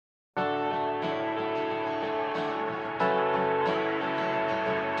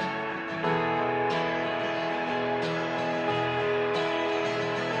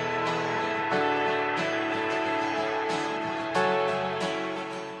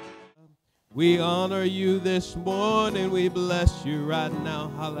We honor you this morning. We bless you right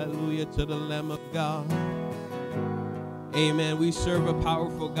now. Hallelujah to the Lamb of God. Amen. We serve a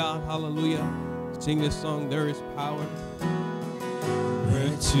powerful God. Hallelujah. Sing this song, There is Power.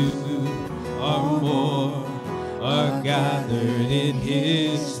 Where two or more are gathered in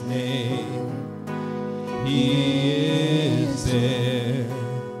his name, he is there.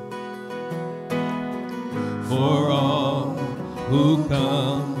 For all who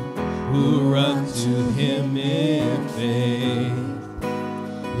come, who run to him in faith,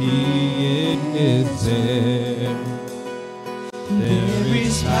 he is there. There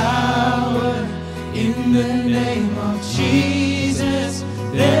is power in the name of Jesus.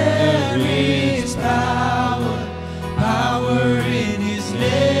 There is power, power in his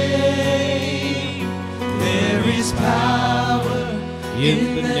name. There is power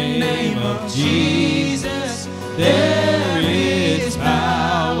in the name of Jesus. There is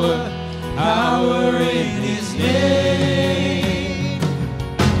power, power in his name.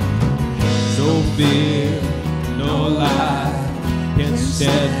 So fear no lie can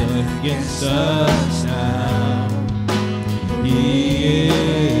stand against us now. He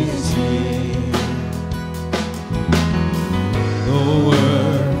is here. The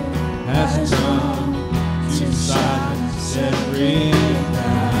word has come to silence every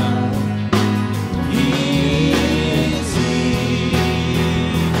doubt. He is here.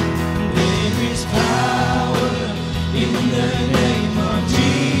 There is power in the name of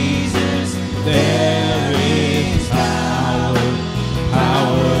Jesus. There is power,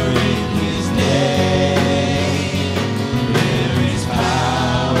 power in his name. There is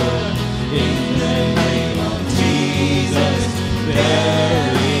power in the name of Jesus.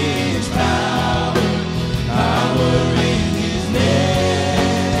 There is power, power in his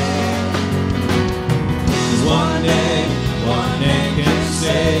name. There's one name can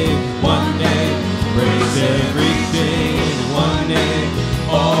save. One name breaks everything. One name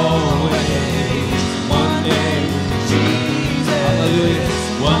always. One name, Jesus. Hallelujah.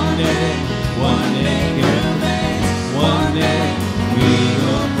 One name remains. One name we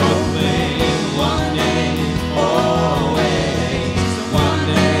will proclaim. One name always. One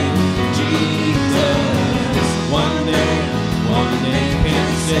name, Jesus. One name can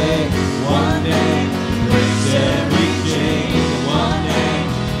save. One name breaks every chain. One name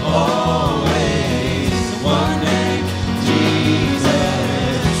always. One name,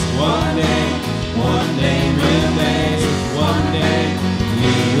 Jesus. One name remains. One name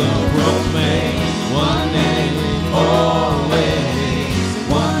we will proclaim. One name always.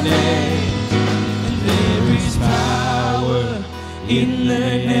 One name. And there is power in the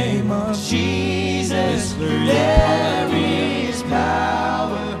name of Jesus. There is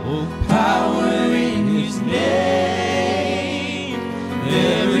power, power in his name.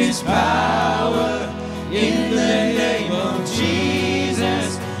 There is power in the name of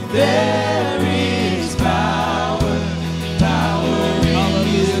Jesus. There is power, power in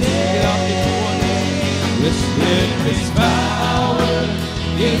his name. Yes, there is power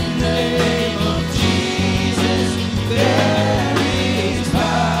in the name of Jesus. There is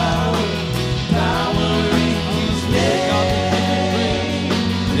power, power in his name.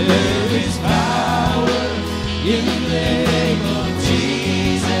 There is power in the name of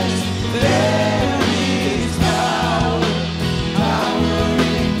Jesus. There is power, power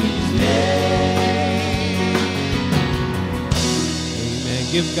in his name. Amen.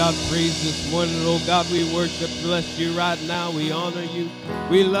 Give God praise this morning. Oh God, we worship, bless you right now. We honor you.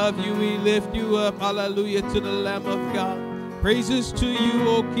 We love you. We lift you up. Hallelujah to the Lamb of God. Praises to you,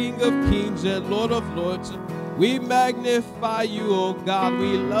 O King of Kings and Lord of Lords. We magnify you, O God.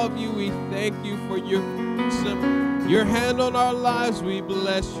 We love you. We thank you for your hand on our lives. We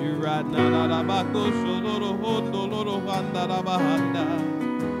bless you right now.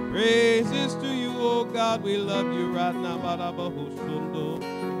 Praises to you, O God. We love you right now.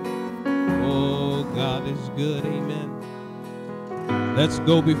 Oh, God is good. Amen. Let's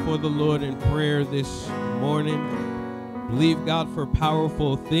go before the Lord in prayer this morning. Believe God for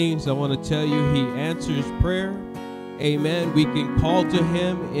powerful things. I want to tell you, he answers prayer. Amen. We can call to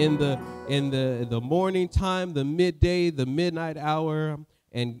him in the morning time, the midday, the midnight hour,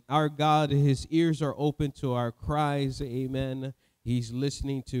 and our God, his ears are open to our cries. Amen. He's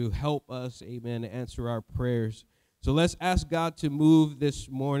listening to help us, amen, answer our prayers. So let's ask God to move this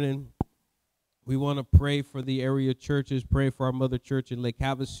morning. We want to pray for the area churches, pray for our mother church in Lake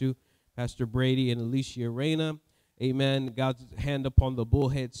Havasu, Pastor Brady and Alicia Reyna. Amen. God's hand upon the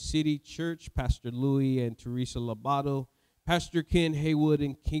Bullhead City Church, Pastor Louis and Teresa Labato, Pastor Ken Haywood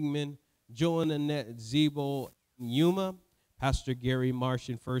and Kingman, Joe and Annette Zebo, Yuma, Pastor Gary Marsh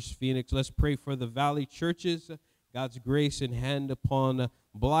in First Phoenix. Let's pray for the Valley churches. God's grace and hand upon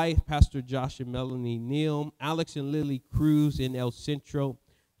Blythe, Pastor Josh and Melanie Neal, Alex and Lily Cruz in El Centro,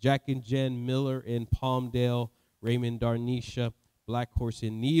 Jack and Jen Miller in Palmdale, Raymond Darnisha, Black Horse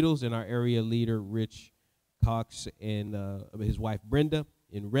and Needles, and our area leader, Rich Cox, and his wife, Brenda,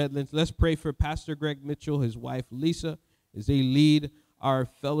 in Redlands. Let's pray for Pastor Greg Mitchell, his wife, Lisa, as they lead our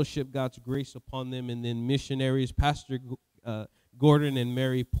fellowship. God's grace upon them. And then missionaries, Pastor Gordon and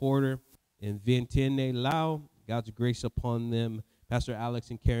Mary Porter in Vientiane, Lao. God's grace upon them. Pastor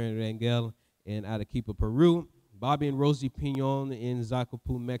Alex and Karen Rangel in Arequipa, Peru. Bobby and Rosie Pinon in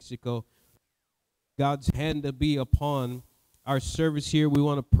Zacualpan, Mexico. God's hand to be upon our service here. We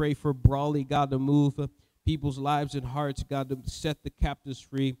want to pray for Brawley, God, to move people's lives and hearts, God, to set the captives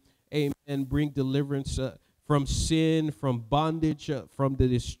free. Amen. Bring deliverance from sin, from bondage, from the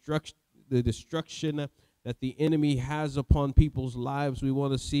destruction that the enemy has upon people's lives. We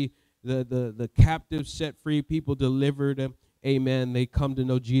want to see the captives set free, people delivered. Amen. They come to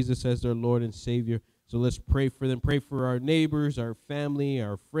know Jesus as their Lord and Savior. So let's pray for them. Pray for our neighbors, our family,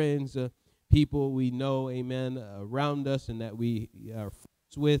 our friends, people we know, amen, around us and that we are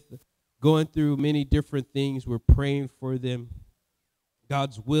friends with, going through many different things. We're praying for them.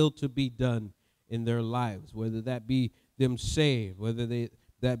 God's will to be done in their lives, whether that be them saved, whether that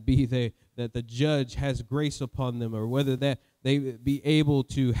the judge has grace upon them, or whether that they be able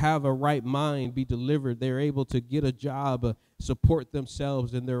to have a right mind, be delivered, they're able to get a job, support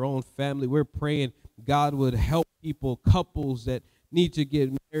themselves and their own family. We're praying God would help people, couples that need to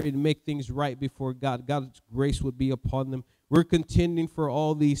get married and make things right before God. God's grace would be upon them. We're contending for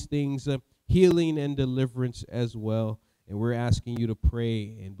all these things, healing and deliverance as well. And we're asking you to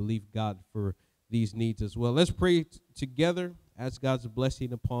pray and believe God for these needs as well. Let's pray together. Ask God's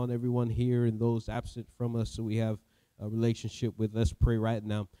blessing upon everyone here and those absent from us so we have a relationship with. Let's pray right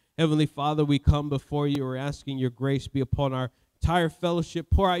now. Heavenly Father, we come before you. We're asking your grace be upon our entire fellowship.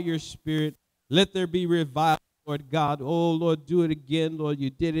 Pour out your Spirit. Let there be revival, Lord God. Oh, Lord, do it again, Lord. You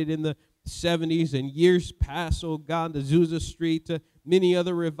did it in the 70s and years past, oh God, Azusa Street, many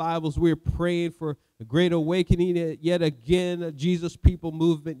other revivals. We're praying for a great awakening yet again, Jesus People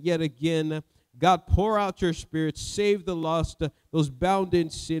Movement yet again. God, pour out your Spirit, save the lost, those bound in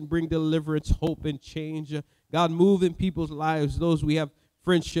sin, bring deliverance, hope, and change. God, move in people's lives, those we have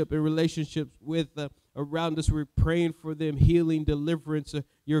friendship and relationships with around us. We're praying for them, healing, deliverance,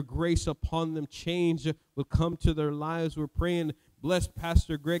 your grace upon them, change will come to their lives. We're praying, bless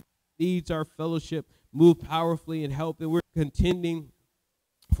Pastor Greg, needs our fellowship, move powerfully and help. And we're contending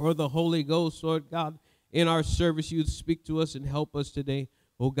for the Holy Ghost, Lord God, in our service. You speak to us and help us today.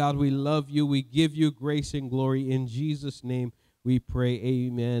 Oh God, we love you. We give you grace and glory. In Jesus' name we pray.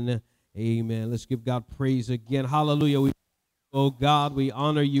 Amen. Amen. Let's give God praise again. Hallelujah. Oh God, we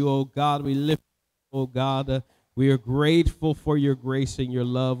honor you. Oh God, we lift you. Oh God, we are grateful for your grace and your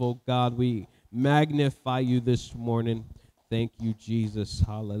love. Oh God, we magnify you this morning. Thank you, Jesus.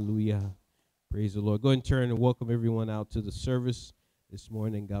 Hallelujah. Praise the Lord. Go ahead and turn and welcome everyone out to the service this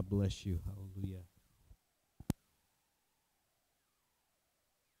morning. God bless you. Hallelujah.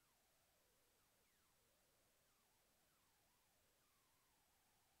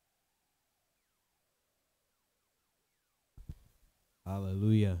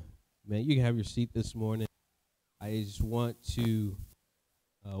 Hallelujah. Man, you can have your seat this morning. I just want to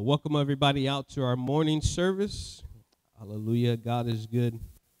welcome everybody out to our morning service. Hallelujah. God is good.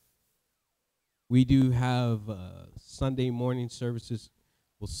 We do have Sunday morning services,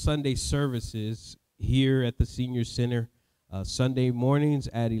 Sunday services here at the Senior Center. Sunday mornings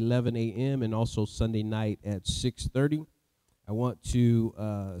at 11 a.m. and also Sunday night at 6:30. I want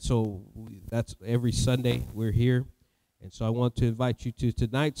to, so that's every Sunday we're here. And so I want to invite you to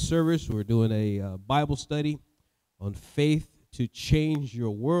tonight's service. We're doing a Bible study on faith to change your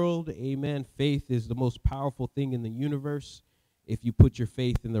world. Amen. Faith is the most powerful thing in the universe if you put your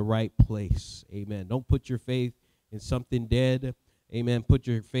faith in the right place. Amen. Don't put your faith in something dead. Amen. Put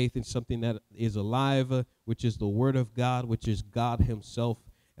your faith in something that is alive, which is the Word of God, which is God himself.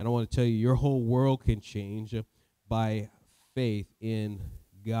 And I want to tell you, your whole world can change by faith in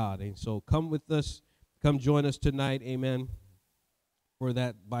God. And so come with us. Come join us tonight, amen, for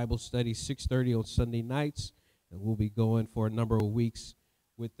that Bible study, 6:30 on Sunday nights. And we'll be going for a number of weeks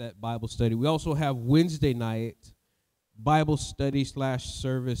with that Bible study. We also have Wednesday night Bible study /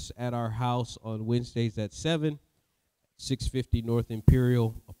 service at our house on Wednesdays at 7, 650 North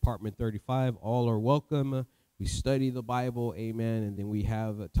Imperial, apartment 35. All are welcome. We study the Bible, amen, and then we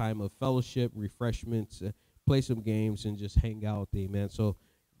have a time of fellowship, refreshments, play some games, and just hang out, amen. So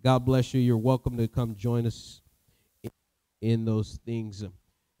God bless you. You're welcome to come join us in those things.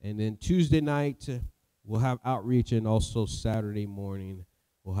 And then Tuesday night, we'll have outreach, and also Saturday morning,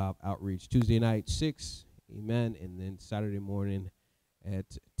 we'll have outreach. Tuesday night, 6, amen, and then Saturday morning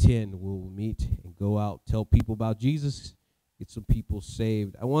at 10, we'll meet and go out, tell people about Jesus, get some people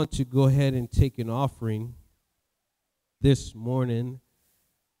saved. I want to go ahead and take an offering this morning.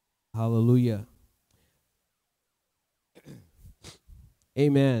 Hallelujah.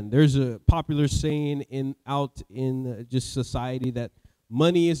 Amen. There's a popular saying out in just society that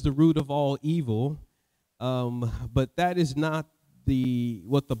money is the root of all evil, but that is not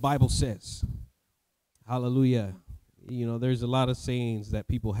what the Bible says. Hallelujah. You know, there's a lot of sayings that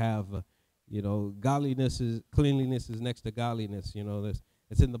people have. Cleanliness is next to godliness. You know,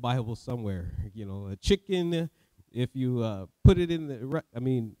 it's in the Bible somewhere. You know, a chicken, if you put it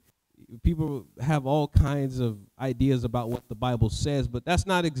in people have all kinds of ideas about what the Bible says, but that's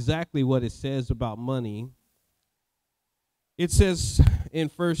not exactly what it says about money. It says in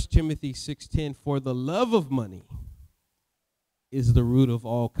 1 Timothy 6:10, "For the love of money is the root of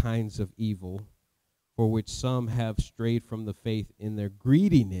all kinds of evil, for which some have strayed from the faith in their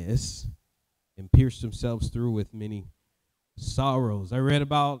greediness and pierced themselves through with many sorrows." I read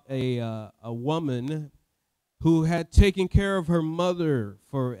about a woman who had taken care of her mother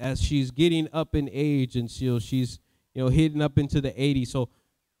as she's getting up in age, and she's hitting up into the 80s. So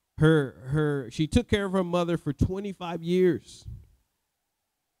she took care of her mother for 25 years.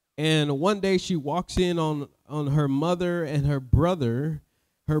 And one day she walks in on her mother and her brother.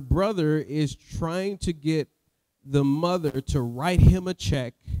 Her brother is trying to get the mother to write him a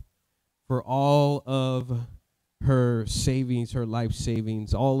check for all of her savings, her life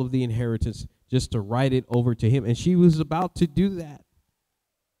savings, all of the inheritance, just to write it over to him. And she was about to do that.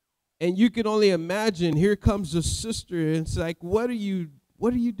 And you can only imagine, here comes the sister, and it's like, what are you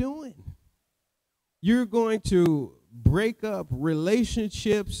doing? You're going to break up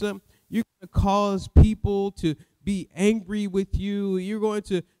relationships. You're going to cause people to be angry with you. You're going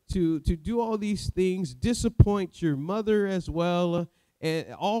to do all these things, disappoint your mother as well,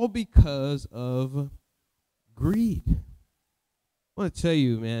 and all because of greed. I want to tell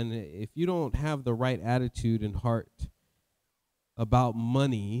you, man, if you don't have the right attitude and heart about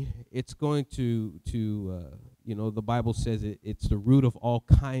money, it's going to the Bible says it's the root of all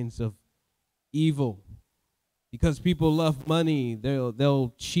kinds of evil. Because people love money,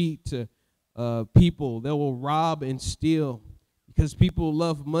 they'll cheat people, they will rob and steal. Because people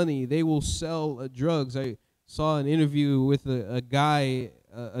love money, they will sell drugs. I saw an interview with a guy,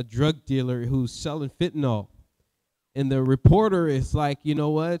 a drug dealer who's selling fentanyl. And the reporter is like, you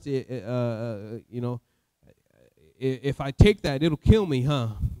know what? If I take that, it'll kill me, huh?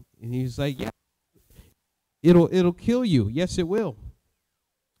 And he's like, yeah, it'll kill you. Yes, it will.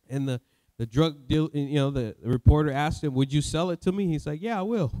 And the drug deal, the reporter asked him, would you sell it to me? He's like, yeah, I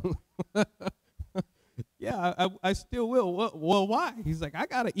will. Yeah, I still will. Well, why? He's like, I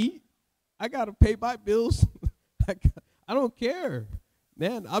gotta eat. I gotta pay my bills. I don't care,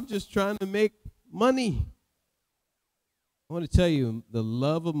 man. I'm just trying to make money. I want to tell you, the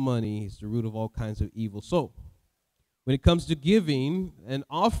love of money is the root of all kinds of evil. So, when it comes to giving an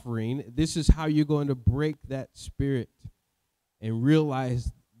offering, this is how you're going to break that spirit and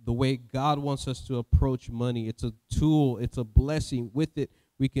realize the way God wants us to approach money. It's a tool. It's a blessing. With it,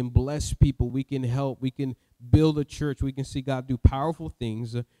 we can bless people. We can help. We can build a church. We can see God do powerful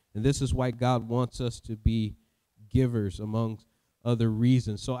things. And this is why God wants us to be givers, among other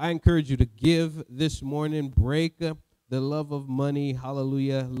reasons. So I encourage you to give this morning. Break the love of money.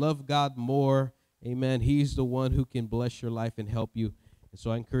 Hallelujah. Love God more. Amen. He's the one who can bless your life and help you. And so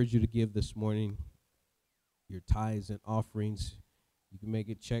I encourage you to give this morning your tithes and offerings. You can make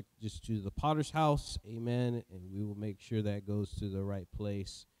a check just to the Potter's House. Amen. And we will make sure that goes to the right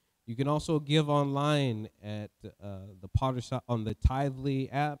place. You can also give online at the Potter's House on the Tithely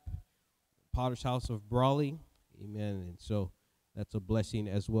app, Potter's House of Brawley. Amen. And so that's a blessing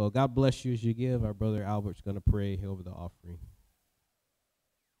as well. God bless you as you give. Our brother Albert's going to pray over the offering.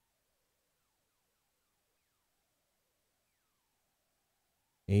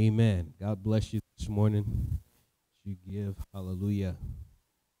 Amen. God bless you this morning as you give. Hallelujah.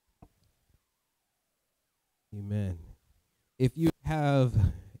 Amen. If you have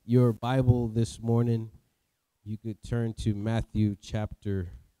your Bible this morning, you could turn to Matthew chapter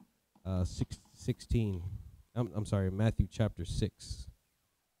 16. I'm sorry, Matthew chapter 6.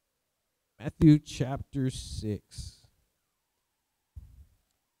 Matthew chapter 6.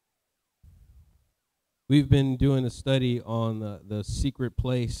 We've been doing a study on the secret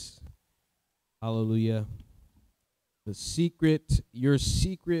place. Hallelujah. Your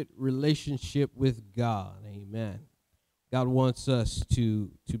secret relationship with God. Amen. God wants us to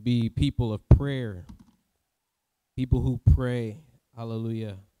be people of prayer, people who pray.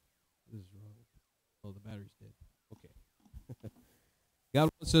 Hallelujah. This is wrong. Oh, the battery's dead. Okay. God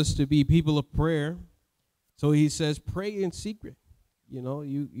wants us to be people of prayer. So he says, pray in secret. You know,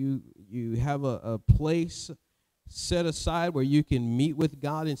 you have a place set aside where you can meet with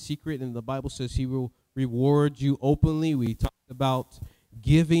God in secret, and the Bible says he will reward you openly. We talked about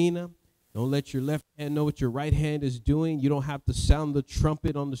giving. Don't let your left hand know what your right hand is doing. You don't have to sound the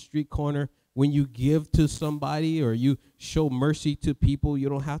trumpet on the street corner when you give to somebody or you show mercy to people. You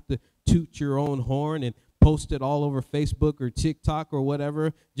don't have to toot your own horn and post it all over Facebook or TikTok or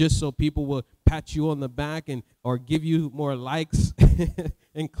whatever just so people will pat you on the back and or give you more likes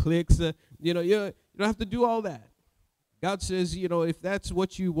and clicks. You don't have to do all that. God says, if that's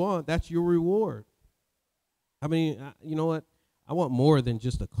what you want, that's your reward. I mean, you know what? I want more than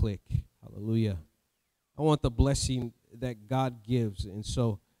just a click. Hallelujah. I want the blessing that God gives. And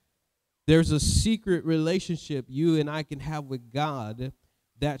so there's a secret relationship you and I can have with God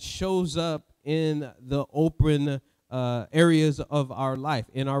that shows up in the open areas of our life,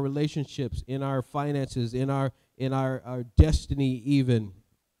 in our relationships, in our finances, in our destiny even.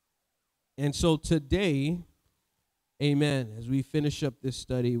 And so today, amen, as we finish up this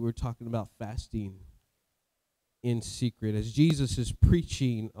study, we're talking about fasting in secret. As Jesus is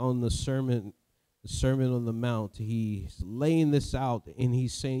preaching on the Sermon on the Mount, he's laying this out and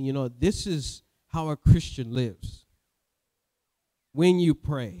he's saying, this is how a Christian lives. When you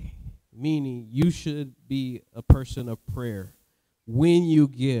pray, meaning you should be a person of prayer. When you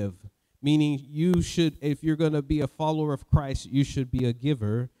give, meaning you should, if you're going to be a follower of Christ, you should be a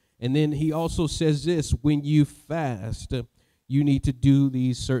giver. And then he also says this, when you fast, you need to do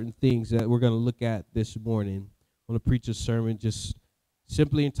these certain things that we're going to look at this morning. I'm going to preach a sermon just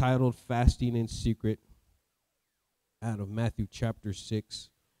simply entitled Fasting in Secret out of Matthew chapter 6,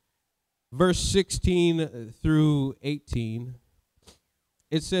 verse 16 through 18.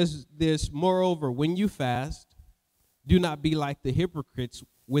 It says this, moreover, when you fast, do not be like the hypocrites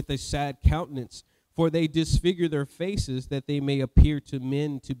with a sad countenance, for they disfigure their faces that they may appear to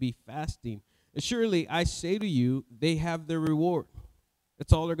men to be fasting. And surely I say to you, they have their reward.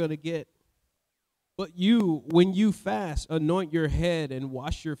 That's all they're going to get. But you, when you fast, anoint your head and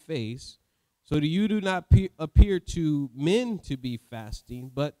wash your face, so that you do not appear to men to be fasting,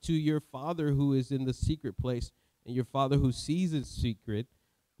 but to your Father who is in the secret place, and your Father who sees in secret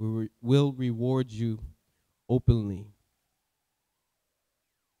will reward you openly.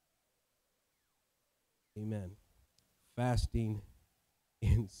 Amen. Fasting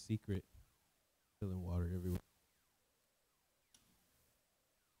in secret. Filling water everywhere.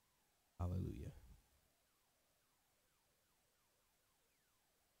 Hallelujah.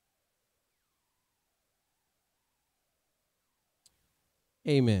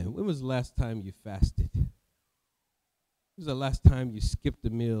 Amen. When was the last time you fasted? When was the last time you skipped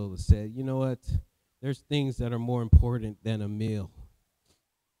a meal and said, you know what? There's things that are more important than a meal.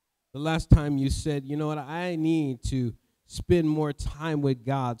 The last time you said, you know what? I need to spend more time with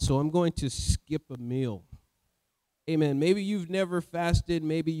God, so I'm going to skip a meal. Amen. Maybe you've never fasted.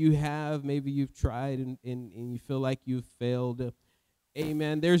 Maybe you have. Maybe you've tried and you feel like you've failed.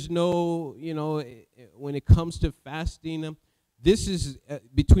 Amen. There's no, when it comes to fasting, this is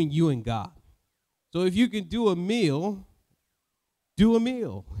between you and God. So if you can do a meal, do a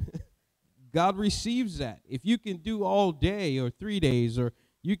meal. God receives that. If you can do all day or 3 days, or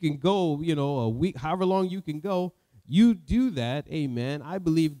you can go, a week, however long you can go, you do that. Amen. I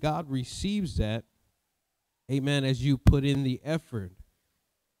believe God receives that. Amen. As you put in the effort.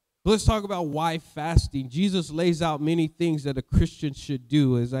 Let's talk about why fasting. Jesus lays out many things that a Christian should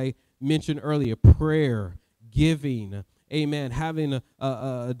do. As I mentioned earlier, prayer, giving, amen, having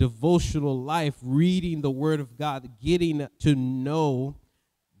a devotional life, reading the Word of God, getting to know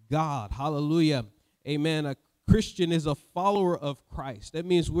God. Hallelujah. Amen. A Christian is a follower of Christ. That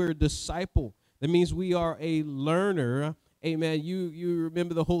means we're a disciple. That means we are a learner. Amen. You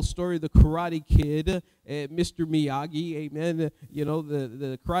remember the whole story of the Karate Kid, Mr. Miyagi. Amen.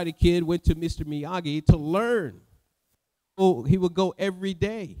 The Karate Kid went to Mr. Miyagi to learn. Oh, he would go every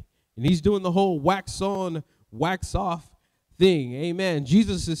day. And he's doing the whole wax on, wax off thing. Amen.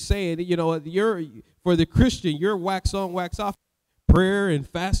 Jesus is saying, you're for the Christian, you're wax on, wax off. Prayer and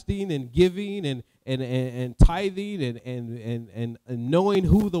fasting and giving and tithing and knowing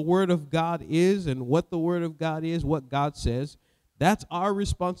who the Word of God is and what the Word of God is, what God says. That's our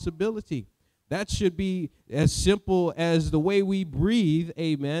responsibility. That should be as simple as the way we breathe,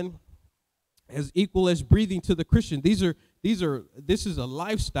 amen, as equal as breathing to the Christian. This is a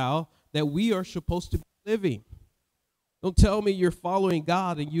lifestyle that we are supposed to be living. Don't tell me you're following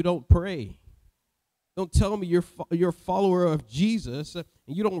God and you don't pray. Don't tell me you're a follower of Jesus and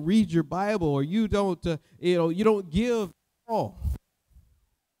you don't read your Bible, or you don't you don't give at all.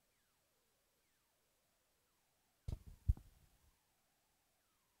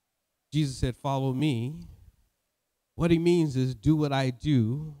 Jesus said, "Follow me." What he means is do what I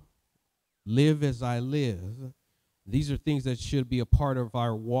do, live as I live. These are things that should be a part of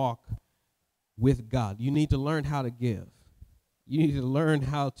our walk with God. You need to learn how to give. You need to learn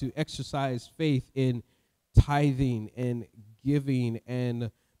how to exercise faith in tithing and giving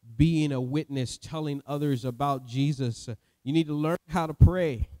and being a witness, telling others about Jesus. You need to learn how to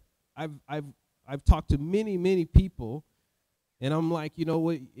pray. I've talked to many people, and I'm like, you know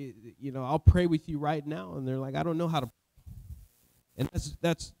what, I'll pray with you right now, and they're like, I don't know how to. And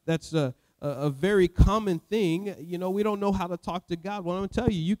that's a very common thing. We don't know how to talk to God. Well, I'm going to tell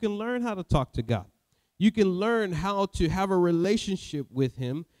you, you can learn how to talk to God. You can learn how to have a relationship with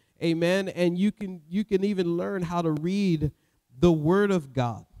him. Amen. And you can even learn how to read the Word of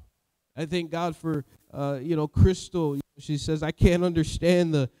God. I thank God for, Crystal. She says, I can't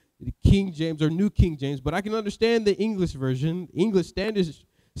understand the King James or New King James, but I can understand the English version, English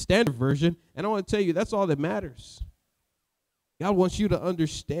Standard Version. And I want to tell you, that's all that matters. God wants you to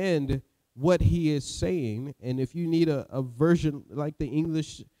understand what he is saying. And if you need a version like the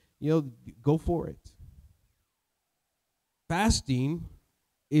English, go for it. Fasting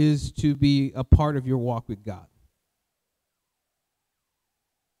is to be a part of your walk with God.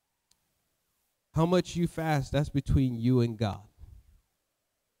 How much you fast, that's between you and God.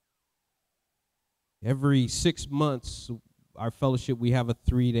 Every 6 months, our fellowship, we have a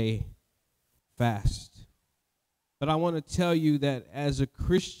 3-day fast. But I want to tell you that as a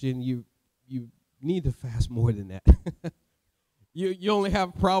Christian, you need to fast more than that. You only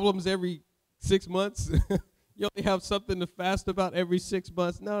have problems every 6 months. You only have something to fast about every 6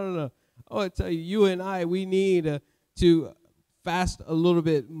 months. No. I want to tell you, you and I, we need to fast a little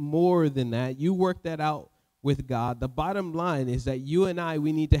bit more than that. You work that out with God. The bottom line is that you and I,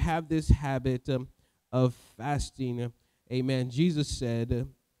 we need to have this habit of fasting. Amen. Jesus said,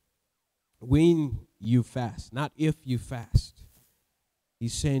 when you fast, not if you fast.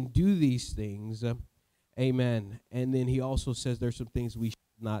 He's saying do these things. Amen. And then he also says there's some things we should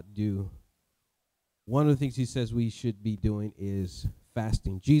not do. One of the things he says we should be doing is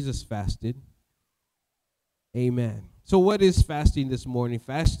fasting. Jesus fasted. Amen. So what is fasting this morning?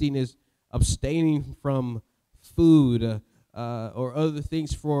 Fasting is abstaining from food or other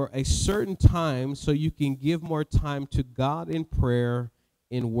things for a certain time so you can give more time to God in prayer,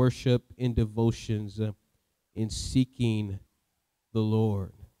 in worship, in devotions, in seeking the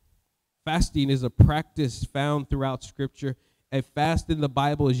Lord. Fasting is a practice found throughout Scripture. A fast in the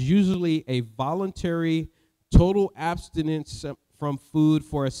Bible is usually a voluntary, total abstinence from food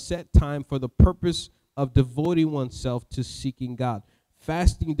for a set time for the purpose of devoting oneself to seeking God.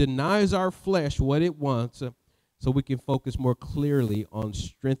 Fasting denies our flesh what it wants so we can focus more clearly on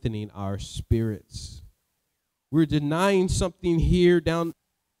strengthening our spirits. We're denying something here down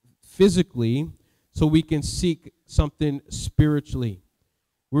physically so we can seek something spiritually.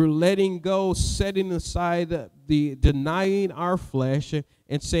 We're letting go, setting aside the denying our flesh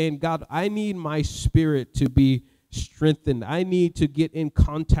and saying, God, I need my spirit to be strengthened. I need to get in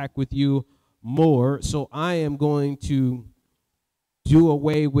contact with you more, so I am going to do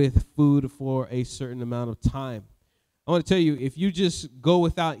away with food for a certain amount of time. I want to tell you, if you just go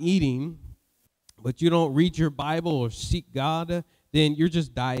without eating, but you don't read your Bible or seek God, then you're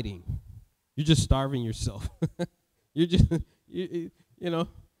just dieting. You're just starving yourself. You're just,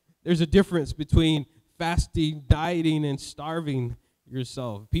 there's a difference between fasting, dieting, and starving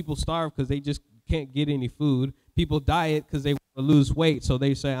yourself. People starve because they just can't get any food. People diet because they want to lose weight. So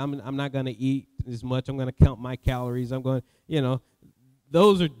they say, I'm not going to eat as much. I'm going to count my calories. I'm going,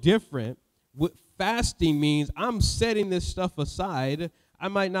 those are different. What fasting means, I'm setting this stuff aside. I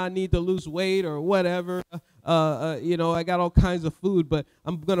might not need to lose weight or whatever. I got all kinds of food, but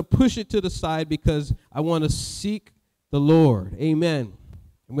I'm going to push it to the side because I want to seek the Lord. Amen.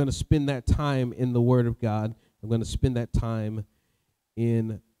 I'm going to spend that time in the Word of God. I'm going to spend that time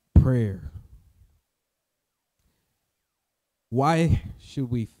in prayer. Why should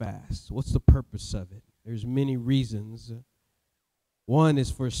we fast? What's the purpose of it? There's many reasons. One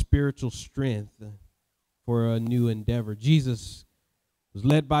is for spiritual strength, for a new endeavor. Jesus was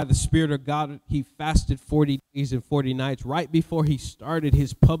led by the Spirit of God. He fasted 40 days and 40 nights right before he started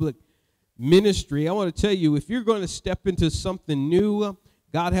his public ministry. I want to tell you, if you're going to step into something new,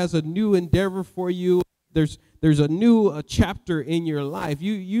 God has a new endeavor for you. There's a new chapter in your life.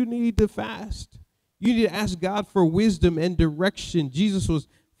 You need to fast. You need to ask God for wisdom and direction. Jesus was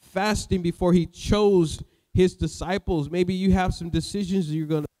fasting before he chose his disciples. Maybe you have some decisions you're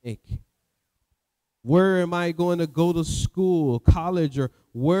going to make. Where am I going to go to school, college, or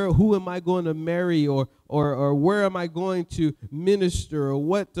who am I going to marry, or where am I going to minister, or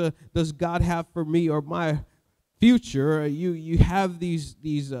what does God have for me or my future? You have these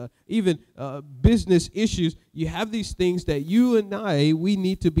even business issues. You have these things that you and we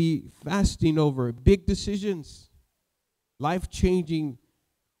need to be fasting over. Big decisions, life-changing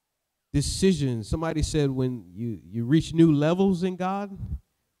decisions. Somebody said when you reach new levels in God,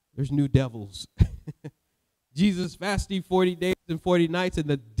 there's new devils. Jesus fasting 40 days and 40 nights, and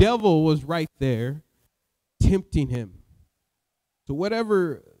the devil was right there tempting him. So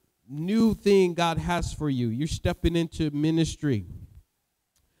whatever new thing God has for you, you're stepping into ministry,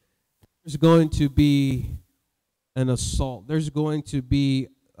 there's going to be an assault. There's going to be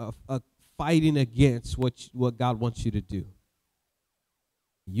a fighting against what God wants you to do.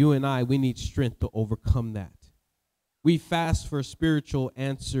 You and we need strength to overcome that. We fast for spiritual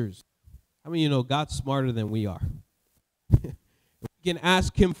answers. I mean, God's smarter than we are. We can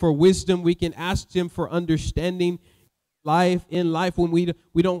ask him for wisdom. We can ask him for understanding in life when we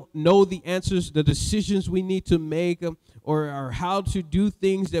don't know the answers, the decisions we need to make, or how to do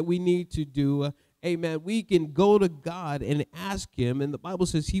things that we need to do. Amen. We can go to God and ask him, and the Bible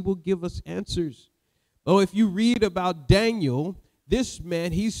says he will give us answers. Oh, if you read about Daniel, this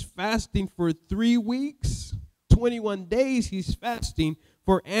man, he's fasting for 3 weeks, 21 days he's fasting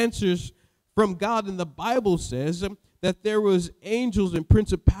for answers from God. And the Bible says that there was angels and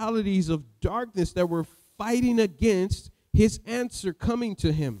principalities of darkness that were fighting against his answer coming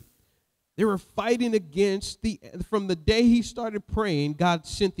to him. They were fighting against from the day he started praying, God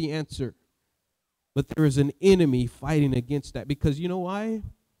sent the answer. But there is an enemy fighting against that, because you know why?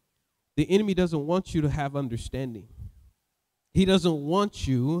 The enemy doesn't want you to have understanding. He doesn't want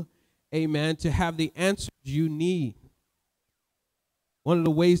you, amen, to have the answers you need. One of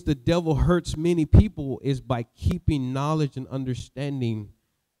the ways the devil hurts many people is by keeping knowledge and understanding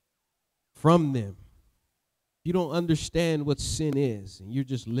from them. You don't understand what sin is, and you're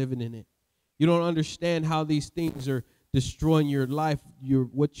just living in it. You don't understand how these things are destroying your life,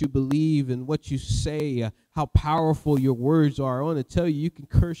 what you believe and what you say, how powerful your words are. I want to tell you, you can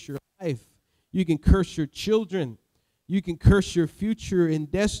curse your life. You can curse your children. You can curse your future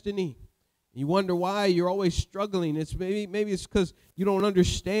and destiny. You wonder why you're always struggling. It's maybe it's because you don't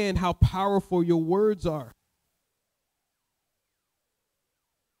understand how powerful your words are.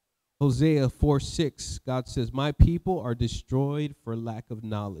 Hosea 4:6, God says, my people are destroyed for lack of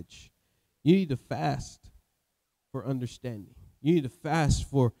knowledge. You need to fast for understanding. You need to fast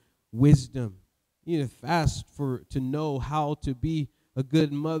for wisdom. You need to fast to know how to be a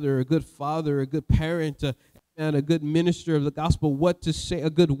good mother, a good father, a good parent, and a good minister of the gospel, what to say, a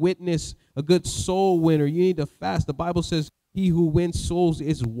good witness, a good soul winner. You need to fast. The Bible says he who wins souls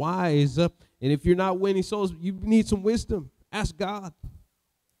is wise. And if you're not winning souls, you need some wisdom. Ask God.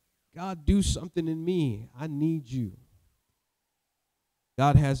 God, do something in me. I need you.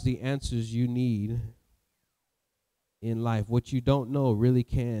 God has the answers you need in life. What you don't know really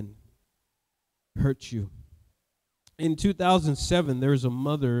can hurt you. In 2007, there was a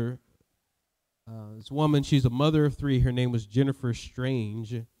mother, this woman, she's a mother of 3. Her name was Jennifer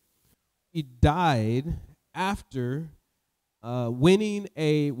Strange. She died after winning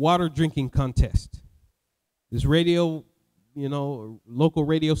a water drinking contest. This local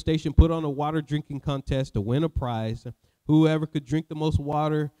radio station put on a water drinking contest to win a prize. Whoever could drink the most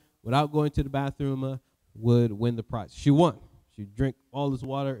water without going to the bathroom would win the prize. She won. She drank all this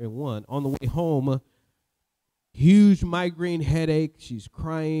water and won. On the way home, huge migraine headache. She's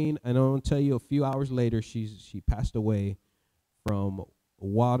crying. And I'm going to tell you, a few hours later, she passed away from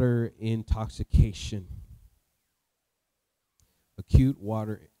water intoxication. Acute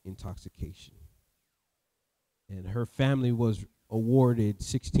water intoxication. And her family was awarded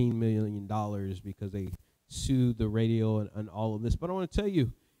 $16 million because they sued the radio and all of this. But I want to tell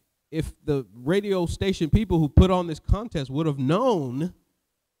you, if the radio station people who put on this contest would have known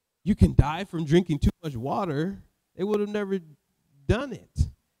you can die from drinking too much water, they would have never done it.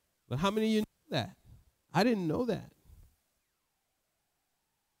 But how many of you know that? I didn't know that.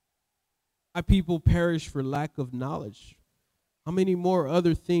 My people perish for lack of knowledge. How many more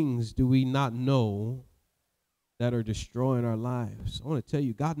other things do we not know that are destroying our lives? I want to tell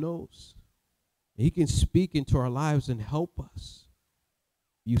you, God knows. He can speak into our lives and help us.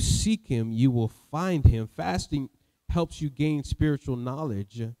 You seek him, you will find him. Fasting helps you gain spiritual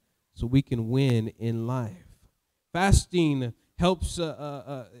knowledge so we can win in life. Fasting helps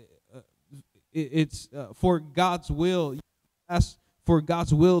it's for God's will. You ask for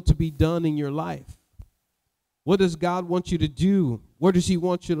God's will to be done in your life. What does God want you to do? Where does he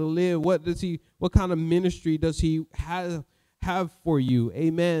want you to live? What kind of ministry does he have for you?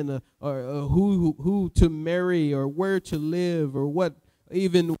 Amen. Or who to marry, or where to live, or what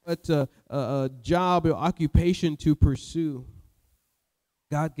job or occupation to pursue.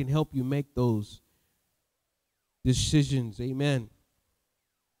 God can help you make those decisions. Amen.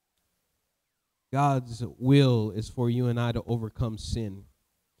 God's will is for you and I to overcome sin.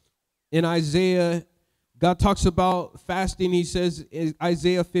 In Isaiah, God talks about fasting. He says, in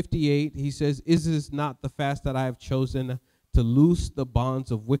Isaiah 58, he says, "Is this not the fast that I have chosen, to loose the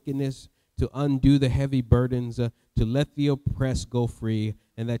bonds of wickedness, to undo the heavy burdens, to let the oppressed go free,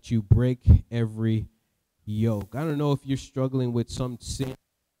 and that you break every yoke?" I don't know if you're struggling with some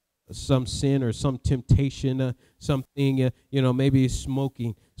sin or some temptation, something, maybe it's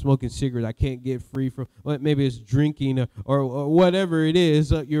smoking cigarettes. I can't get free from. Maybe it's drinking, or whatever it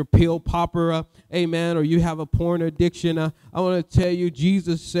is. You're a pill popper, amen, or you have a porn addiction. I want to tell you,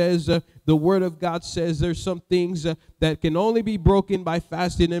 Jesus says, the Word of God says there's some things that can only be broken by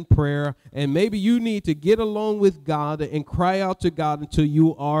fasting and prayer, and maybe you need to get along with God and cry out to God until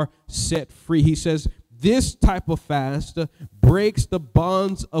you are set free. He says, this type of fast breaks the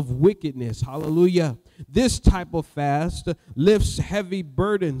bonds of wickedness. Hallelujah. This type of fast lifts heavy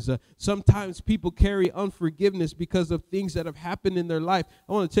burdens. Sometimes people carry unforgiveness because of things that have happened in their life.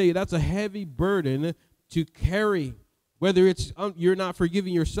 I want to tell you, that's a heavy burden to carry. Whether it's you're not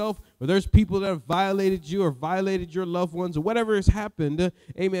forgiving yourself, or there's people that have violated you or violated your loved ones, or whatever has happened,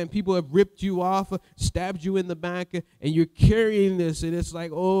 amen. People have ripped you off, stabbed you in the back, and you're carrying this, and it's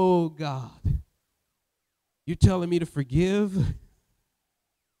like, oh, God. You're telling me to forgive?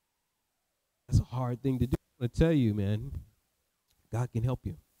 That's a hard thing to do. I want to tell you, man, God can help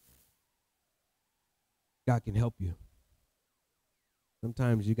you. God can help you.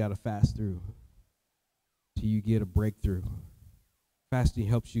 Sometimes you got to fast through till you get a breakthrough. Fasting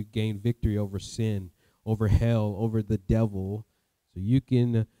helps you gain victory over sin, over hell, over the devil. So you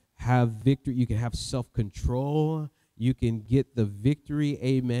can have victory. You can have self-control. You can get the victory,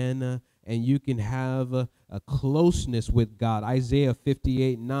 amen, and you can have a closeness with God. Isaiah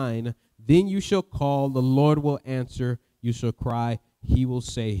 58:9, then you shall call, the Lord will answer. You shall cry, he will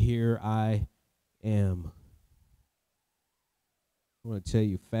say, here I am. I want to tell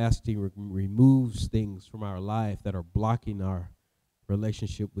you, fasting removes things from our life that are blocking our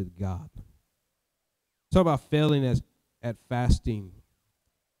relationship with God. Talk about failing at fasting.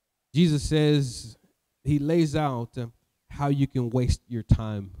 Jesus says, he lays out how you can waste your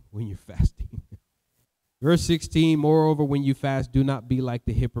time when you're fasting. Verse 16, moreover, when you fast, do not be like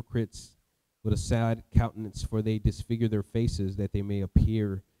the hypocrites with a sad countenance, for they disfigure their faces, that they may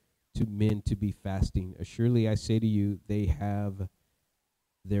appear to men to be fasting. Surely I say to you, they have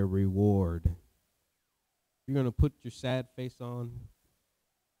their reward. You're going to put your sad face on,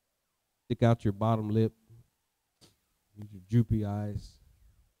 stick out your bottom lip, use your droopy eyes.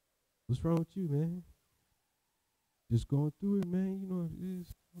 What's wrong with you, man? Just going through it, man.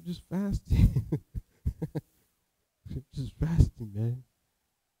 I'm just fasting. Just fasting, man.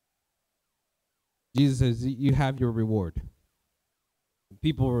 Jesus says, you have your reward.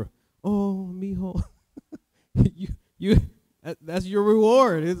 People are, oh, mijo. That's your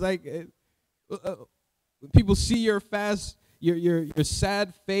reward. It's like people see your fast, your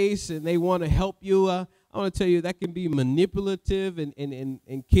sad face, and they want to help you. I want to tell you that can be manipulative,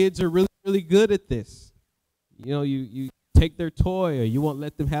 and kids are really, really good at this. You take their toy, or you won't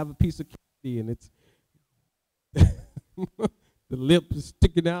let them have a piece of candy, and it's the lip is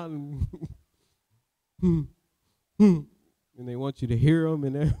sticking out, and and they want you to hear them,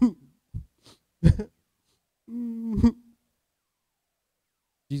 and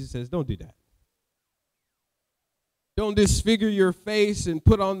Jesus says, don't do that. Don't disfigure your face and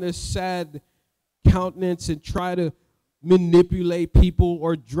put on this sad countenance and try to manipulate people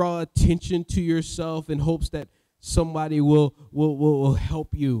or draw attention to yourself in hopes that somebody will help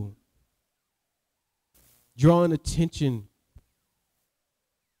you. Drawing attention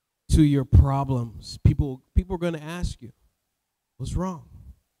to your problems. People are going to ask you, what's wrong?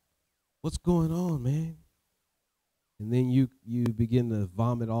 What's going on, man? And then you begin to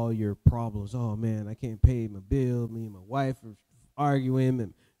vomit all your problems. Oh, man, I can't pay my bill. Me and my wife are arguing,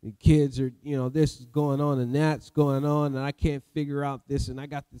 and the kids are, this is going on and that's going on, and I can't figure out this, and I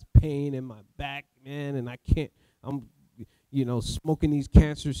got this pain in my back, man, and I'm smoking these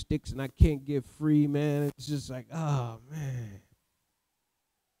cancer sticks, and I can't get free, man. It's just like, oh, man.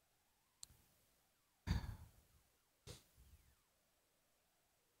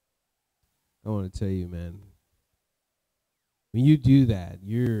 I want to tell you, man, when you do that,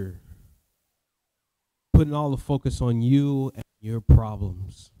 you're putting all the focus on you and your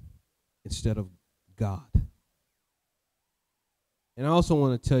problems instead of God. And I also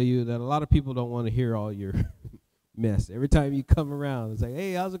want to tell you that a lot of people don't want to hear all your mess. Every time you come around, it's like,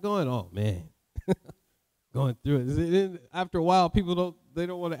 hey, how's it going? Oh, man, going through it. After a while, people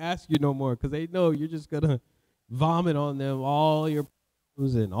don't want to ask you no more because they know you're just going to vomit on them all your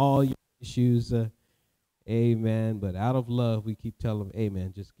problems and all your issues. Amen. But out of love, we keep telling them,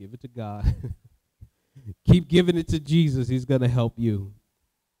 amen, just give it to God. Keep giving it to Jesus. He's going to help you.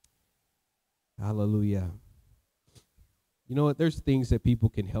 Hallelujah. You know what? There's things that people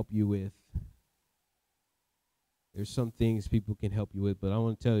can help you with. There's some things people can help you with, but I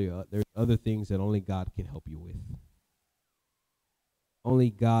want to tell you, there's other things that only God can help you with. Only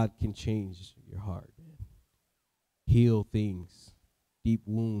God can change your heart, man. Heal things, deep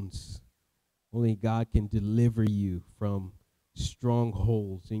wounds. Only God can deliver you from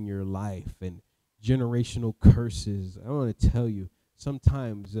strongholds in your life and generational curses. I want to tell you,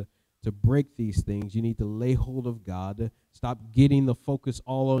 sometimes to break these things, you need to lay hold of God. Stop getting the focus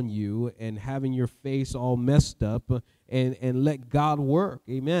all on you and having your face all messed up and let God work.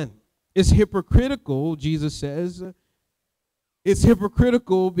 Amen. It's hypocritical, Jesus says. It's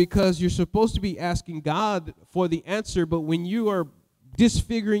hypocritical because you're supposed to be asking God for the answer, but when you are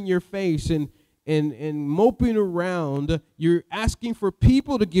disfiguring your face and moping around, you're asking for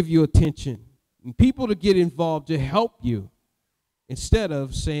people to give you attention and people to get involved to help you. Instead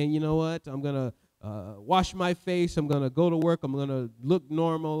of saying, you know what, I'm going to wash my face, I'm going to go to work, I'm going to look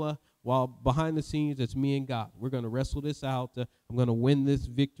normal, while behind the scenes, it's me and God. We're going to wrestle this out. I'm going to win this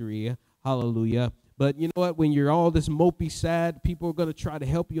victory. Hallelujah. But you know what, when you're all this mopey sad, people are going to try to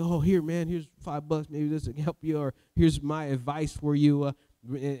help you. Oh, here, man, here's $5. Maybe this will help you. Or here's my advice for you.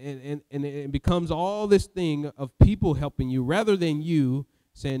 And it becomes all this thing of people helping you rather than you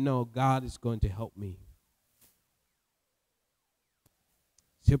saying, no, God is going to help me.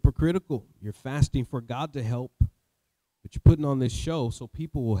 It's hypocritical. You're fasting for God to help, but you're putting on this show so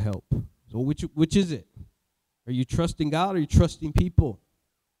people will help. So which is it? Are you trusting God or are you trusting people?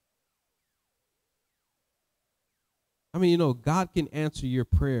 I mean, you know, God can answer your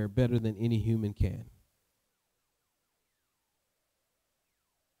prayer better than any human can.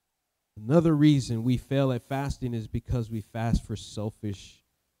 Another reason we fail at fasting is because we fast for selfish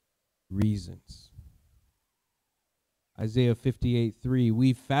reasons. Isaiah 58:3,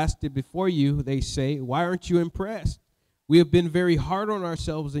 we fasted before you, they say. Why aren't you impressed? We have been very hard on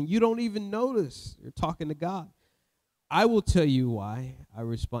ourselves, and you don't even notice. You're talking to God. I will tell you why I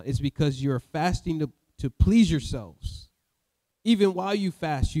respond. It's because you're fasting to please yourselves. Even while you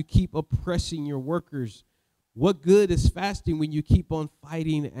fast, you keep oppressing your workers. What good is fasting when you keep on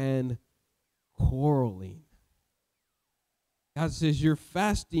fighting and quarreling? God says you're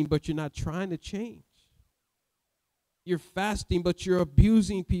fasting, but you're not trying to change. You're fasting, but you're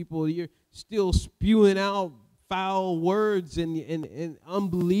abusing people. You're still spewing out foul words and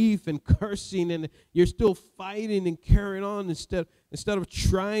unbelief and cursing, and you're still fighting and carrying on instead of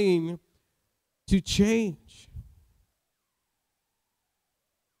trying to change.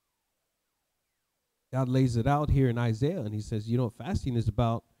 God lays it out here in Isaiah, and he says, you know, fasting is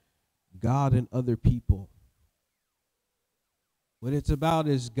about God and other people. What it's about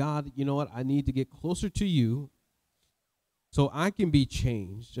is, God, you know what, I need to get closer to you so I can be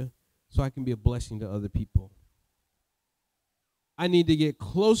changed, so I can be a blessing to other people. I need to get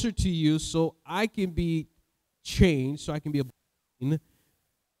closer to you so I can be changed, so I can be a blessing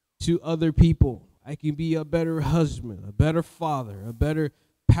to other people. I can be a better husband, a better father, a better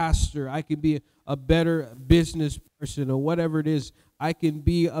pastor. I can be a better business person or whatever it is. I can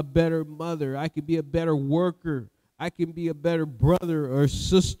be a better mother. I can be a better worker. I can be a better brother or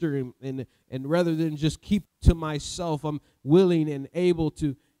sister, and rather than just keep to myself, I'm willing and able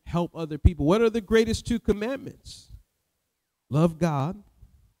to help other people. What are the greatest two commandments? Love God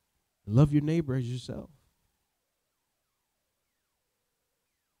and love your neighbor as yourself.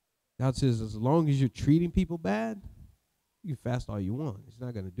 God says as long as you're treating people bad, you can fast all you want. It's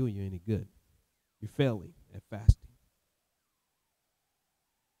not going to do you any good. You're failing at fasting.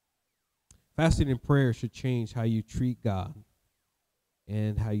 Fasting and prayer should change how you treat God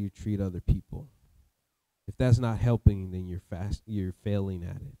and how you treat other people. If that's not helping, then you're failing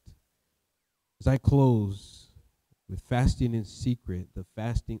at it. As I close with fasting in secret, the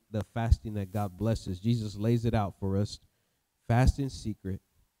fasting that God blesses, Jesus lays it out for us. Fast in secret.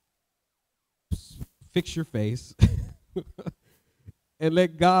 Fix your face. And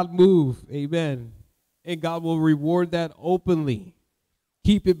let God move. Amen. And God will reward that openly.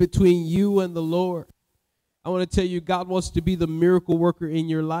 Keep it between you and the Lord. I want to tell you, God wants to be the miracle worker in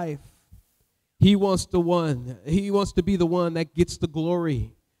your life. He wants to be the one that gets the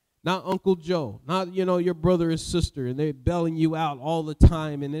glory. Not Uncle Joe, not, your brother or sister, and they're bailing you out all the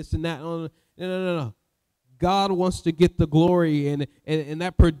time and this and that. No. God wants to get the glory, and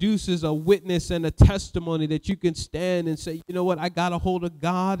that produces a witness and a testimony that you can stand and say, you know what, I got a hold of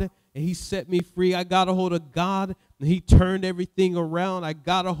God, and he set me free. I got a hold of God, and he turned everything around. I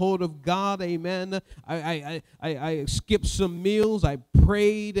got a hold of God, amen. I skipped some meals, I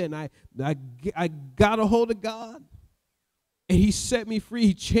prayed, and I got a hold of God. And he set me free.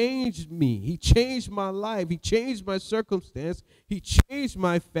 He changed me. He changed my life. He changed my circumstance. He changed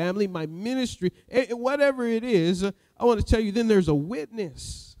my family, my ministry, and whatever it is. I want to tell you, then there's a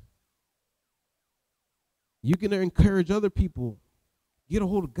witness. You can encourage other people. Get a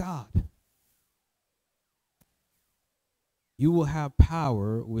hold of God. You will have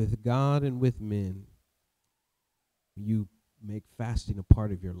power with God and with men. You make fasting a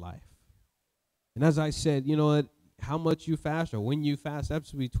part of your life. And as I said, you know what? How much you fast or when you fast,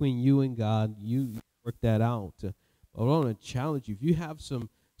 that's between you and God. You work that out. But I want to challenge you. If you have some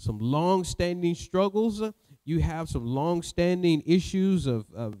long-standing struggles, you have some long-standing issues of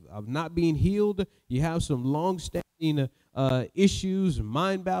not being healed, you have some long-standing issues,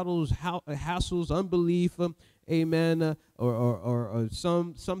 mind battles, hassles, unbelief, amen, or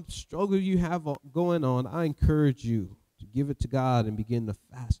some struggle you have going on, I encourage you to give it to God and begin to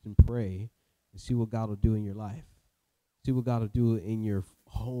fast and pray and see what God will do in your life. See what God will do in your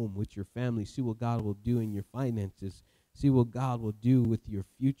home with your family. See what God will do in your finances. See what God will do with your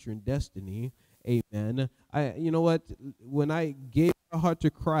future and destiny. Amen. You know what? When I gave my heart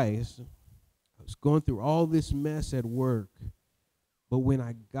to Christ, I was going through all this mess at work. But when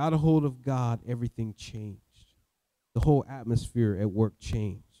I got a hold of God, everything changed. The whole atmosphere at work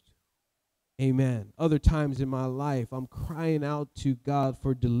changed. Amen. Other times in my life, I'm crying out to God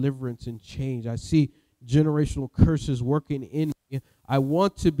for deliverance and change. I see generational curses working in me. I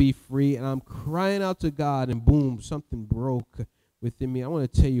want to be free, and I'm crying out to God, and boom, something broke within me. I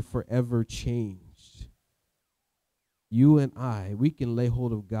want to tell you, forever changed. You and we can lay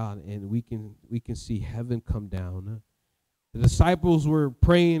hold of God, and we can see heaven come down. The disciples were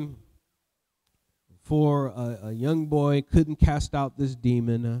praying for a young boy, couldn't cast out this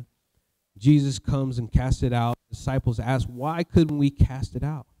demon. Jesus comes and casts it out. The disciples asked, why couldn't we cast it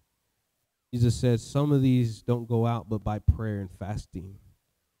out? Jesus says some of these don't go out but by prayer and fasting.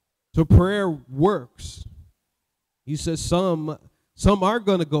 So prayer works. He says some are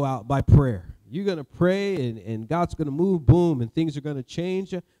going to go out by prayer. You're going to pray and God's going to move, boom, and things are going to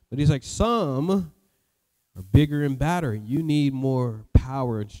change. But he's like, some are bigger and badder. You need more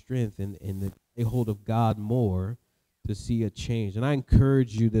power and strength and lay hold of God more to see a change. And I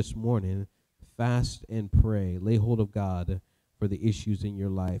encourage you this morning, fast and pray. Lay hold of God for the issues in your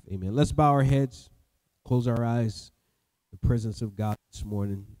life. Amen. Let's bow our heads, close our eyes, the presence of God this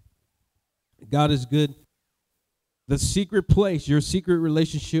morning. God is good. The secret place, your secret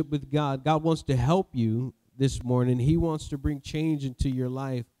relationship with God, God wants to help you this morning. He wants to bring change into your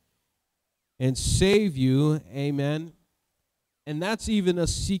life and save you. Amen. And that's even a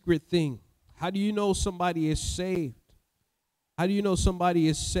secret thing. How do you know somebody is saved? How do you know somebody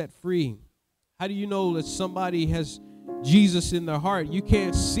is set free? How do you know that somebody has Jesus in their heart? You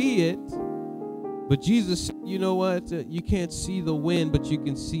can't see it, but Jesus, you know what? You can't see the wind, but you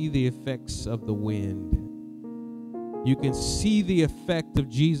can see the effects of the wind. You can see the effect of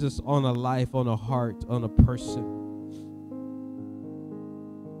Jesus on a life, on a heart, on a person.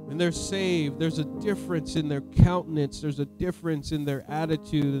 When they're saved, there's a difference in their countenance. There's a difference in their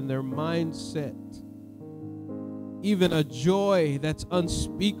attitude and their mindset. Even a joy that's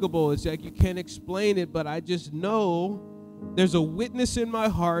unspeakable. It's like you can't explain it, but I just know there's a witness in my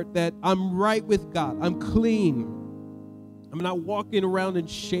heart that I'm right with God. I'm clean. I'm not walking around in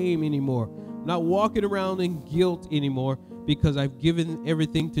shame anymore. I'm not walking around in guilt anymore because I've given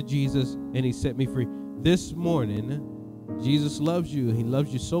everything to Jesus and he set me free. This morning, Jesus loves you. He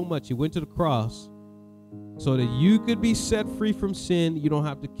loves you so much. He went to the cross so that you could be set free from sin. You don't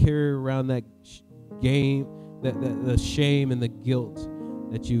have to carry around that the shame and the guilt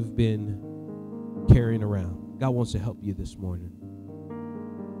that you've been carrying around. God wants to help you this morning.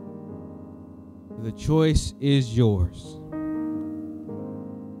 The choice is yours.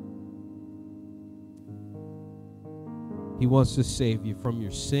 He wants to save you from your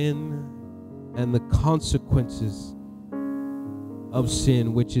sin and the consequences of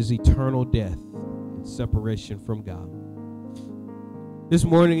sin, which is eternal death and separation from God. This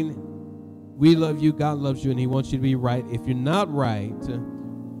morning, We love you. God loves you, and he wants you to be right. If you're not right,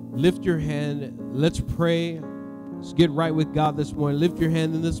 lift your hand. Let's pray. Let's get right with God this morning. Lift your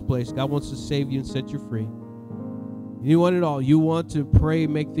hand in this place. God wants to save you and set you free. You want it all. You want to pray,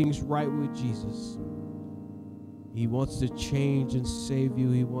 make things right with Jesus. He wants to change and save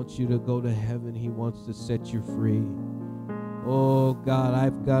you. He wants you to go to heaven. He wants to set you free. Oh, God,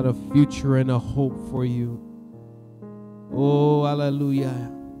 I've got a future and a hope for you. Oh,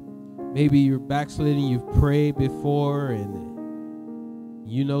 hallelujah. Maybe you're backsliding. You've prayed before, and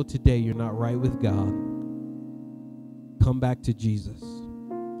you know today you're not right with God. Come back to Jesus.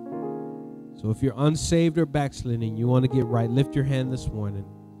 So if you're unsaved or backsliding, you want to get right, lift your hand this morning.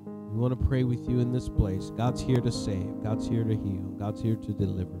 We want to pray with you in this place. God's here to save. God's here to heal. God's here to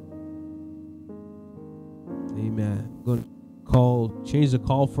deliver. Amen. I'm going to change the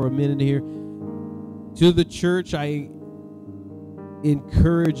call for a minute here. To the church, I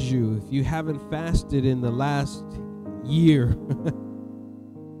encourage you, if you haven't fasted in the last year,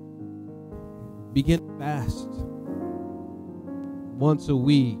 begin to fast. Once a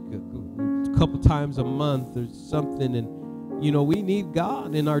week, a couple times a month or something. And, you know, we need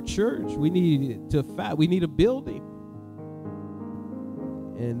God in our church. We need to fast. We need a building.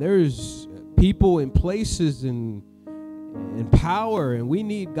 And there's people and places and power, and we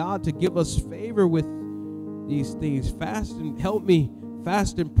need God to give us favor with these things. Fast and help me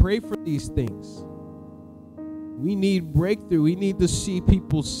fast and pray for these things. We need breakthrough. We need to see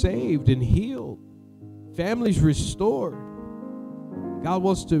people saved and healed, families restored. God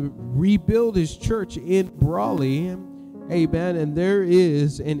wants to rebuild his church in Brawley. Amen. And there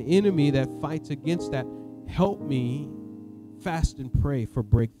is an enemy that fights against that. Help me fast and pray for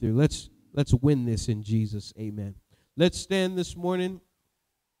breakthrough. Let's win this in Jesus. Amen. Let's stand this morning.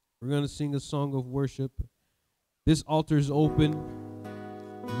 We're going to sing a song of worship. This altar is open.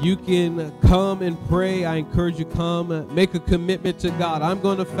 You can come and pray. I encourage you, come. Make a commitment to God. I'm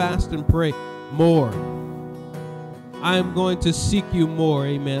going to fast and pray more. I'm going to seek you more.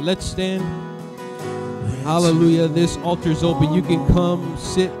 Amen. Let's stand. Hallelujah. This altar is open. You can come,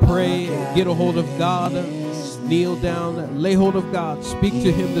 sit, pray, get a hold of God. Kneel down, lay hold of God. Speak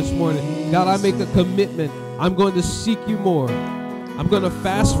to him this morning. God, I make a commitment. I'm going to seek you more. I'm going to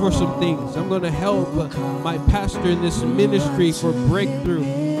fast for some things. I'm going to help my pastor in this ministry for breakthrough.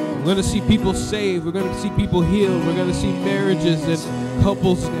 We're going to see people saved. We're going to see people healed. We're going to see marriages and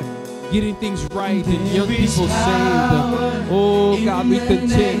couples getting things right and young people saved. Oh, God, we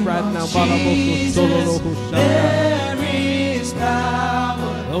contend right now.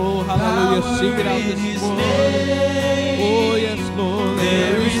 Oh, hallelujah. Sing it out this morning. Oh, yes, Lord.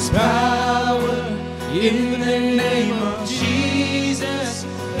 There is power in the name of Jesus.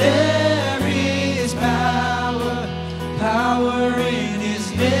 There is power, power in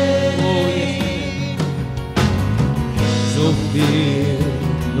his name. Oh, yes. No fear,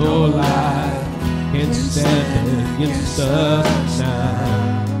 no lie can stand against us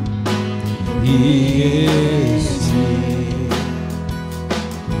now. He is here.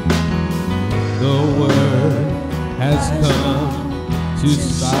 The word has come to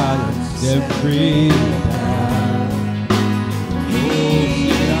silence every doubt.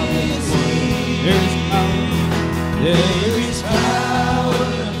 There is power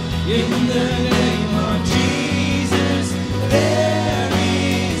in the name of Jesus. There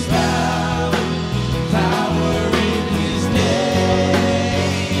is power, power in his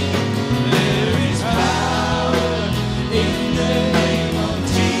name. There is power in the name of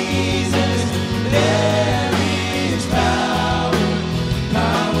Jesus. There is power,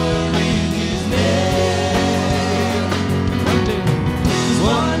 power in his name.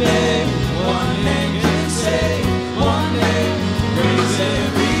 One name can save. One name breaks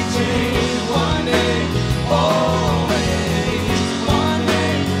every chain. One name always. One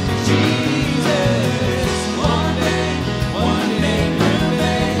name, Jesus. One name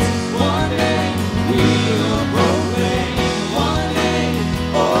remains. One name we will proclaim. One name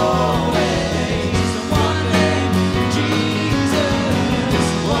always. One name, Jesus.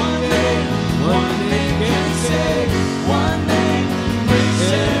 One name can save. One name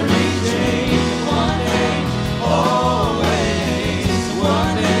breaks every chain. One name always.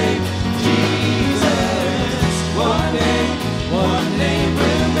 One name, Jesus. One name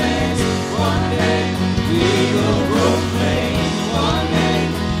remains. One name we will proclaim. One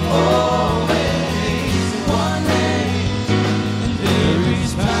name always. One name. And there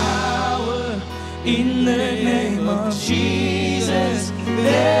is power in the name of Jesus.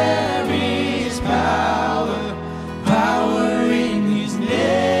 There is power, power in his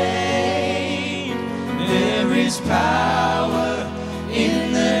name. There is power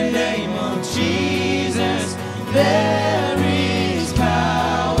in the name of Jesus.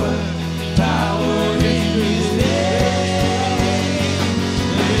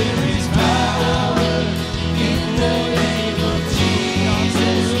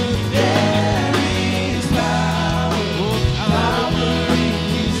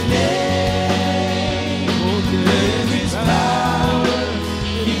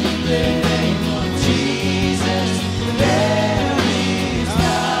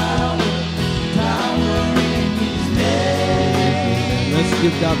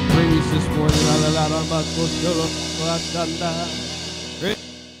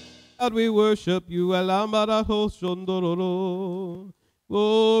 God, we worship you.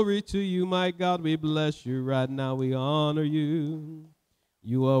 Glory to you, my God. We bless you right now. We honor you.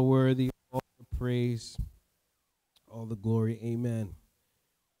 You are worthy of all the praise, all the glory. Amen.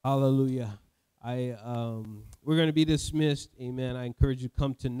 Hallelujah. We're going to be dismissed. Amen. I encourage you to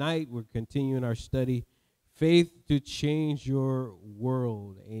come tonight. We're continuing our study, Faith to Change Your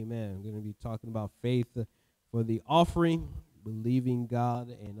World. Amen. We're going to be talking about faith for the offering, believing God,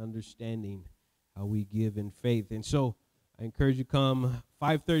 and understanding how we give in faith. And so I encourage you to come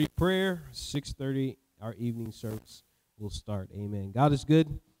 5:30 prayer, 6:30 our evening service will start. Amen. God is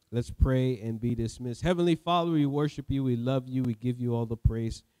good. Let's pray and be dismissed. Heavenly Father, we worship you. We love you. We give you all the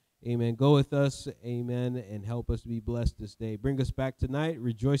praise. Amen. Go with us. Amen. And help us to be blessed this day. Bring us back tonight,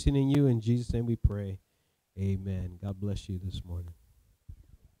 rejoicing in you. In Jesus' name we pray. Amen. God bless you this morning.